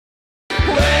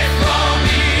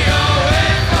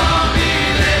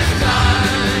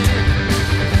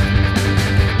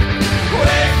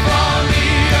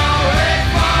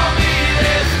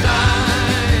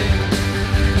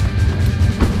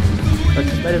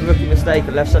of rookie mistake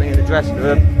and left something in the dressing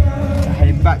room.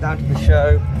 Heading back down to the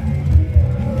show.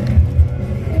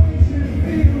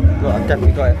 Right, I've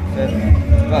definitely got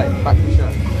everything. Right, back to the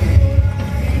show.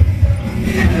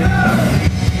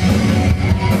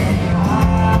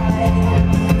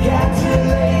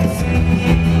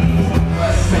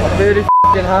 I'm really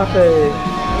f***ing happy.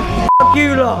 F***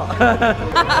 you lot!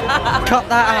 Cut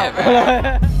that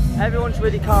out. Everyone's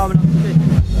really calm and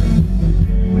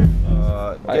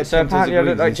right, so apparently I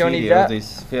look like Johnny Depp.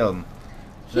 This film.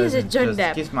 He's a Johnny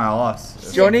Depp. Kiss my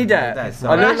ass. Johnny Depp.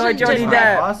 I look like Johnny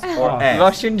Depp.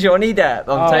 Russian Johnny Depp.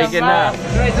 I'm taking that.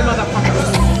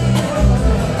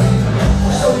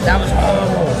 That was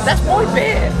horrible. That's my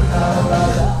beer.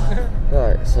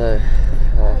 Right, so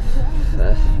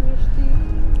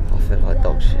I feel like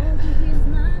dog shit.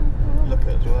 Look at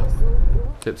it, Joel.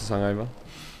 Chips is hungover.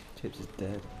 Chips is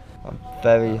dead. I'm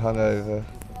very hungover.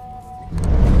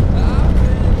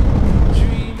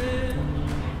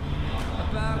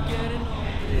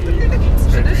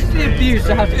 This is the abuse I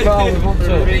have to put on with on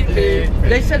tour.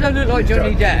 They said I look like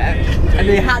Johnny Depp and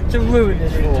they had to ruin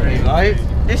this for me, right?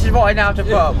 This is what I now have to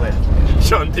put up with.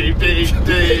 Sean D, B,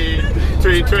 D,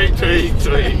 tweet, tweet, tweet,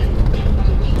 tweet.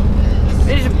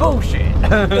 This is bullshit. I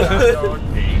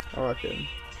reckon.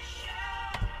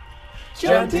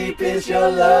 John Deep is your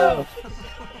love.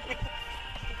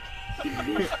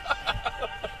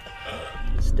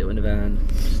 Still in the van,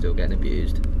 still getting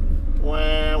abused.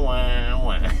 Wah, wah,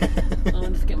 wah.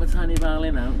 I'm just get my tiny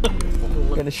violin out.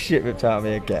 I'm gonna shit ripped out of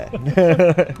me again.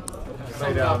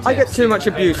 I get too much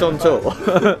abuse on tour.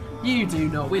 You do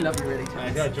not. We love you really,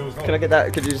 Chance. Can I get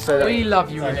that? Could you just say that? We love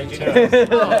you really, Chance.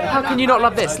 How can you not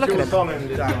love this? Look at him.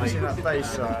 See that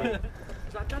face, Is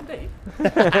that Dundee?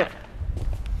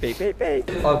 Beep, beep, beep.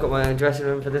 I've got my own dressing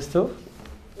room for this tour.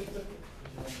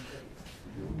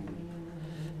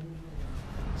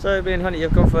 So me and Honey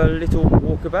have gone for a little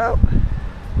walkabout.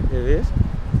 Here he is.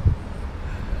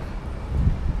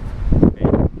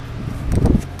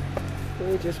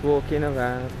 We're just walking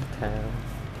around town.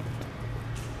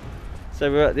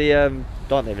 So we're at the,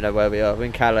 don't even know where we are. We're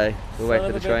in Calais. We're waiting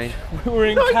for the train. We're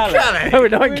in Calais. No, we're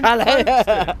not in Calais.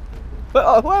 Where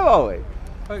are we?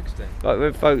 Folkestone. Right, we're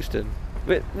in Folkestone.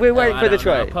 We're waiting for the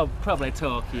train. Probably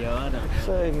Tokyo, I don't know.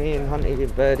 So me and Hunty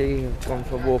and Birdie have gone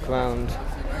for a walk around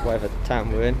whatever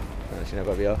town we're in. I don't actually know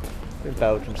where we are. We're in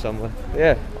Belgium somewhere. But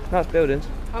yeah, nice buildings.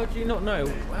 How do you not know?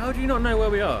 How do you not know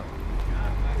where we are?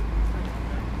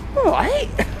 Alright.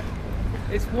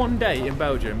 It's one day in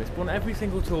Belgium. It's on every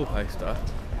single tour poster.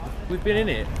 We've been in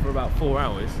it for about 4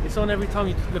 hours. It's on every time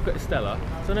you look at Stella.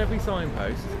 It's on every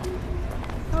signpost.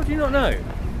 How do you not know?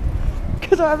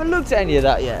 Because I haven't looked at any of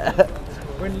that yet.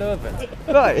 We're in Leuven.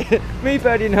 Right, me,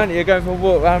 Birdie and Hunty are going for a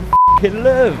walk around f***ing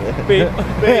Leuven.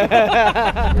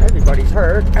 Everybody's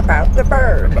heard about the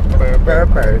bird. The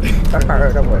bird. I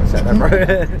can't remember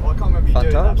you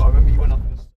doing that, but I remember you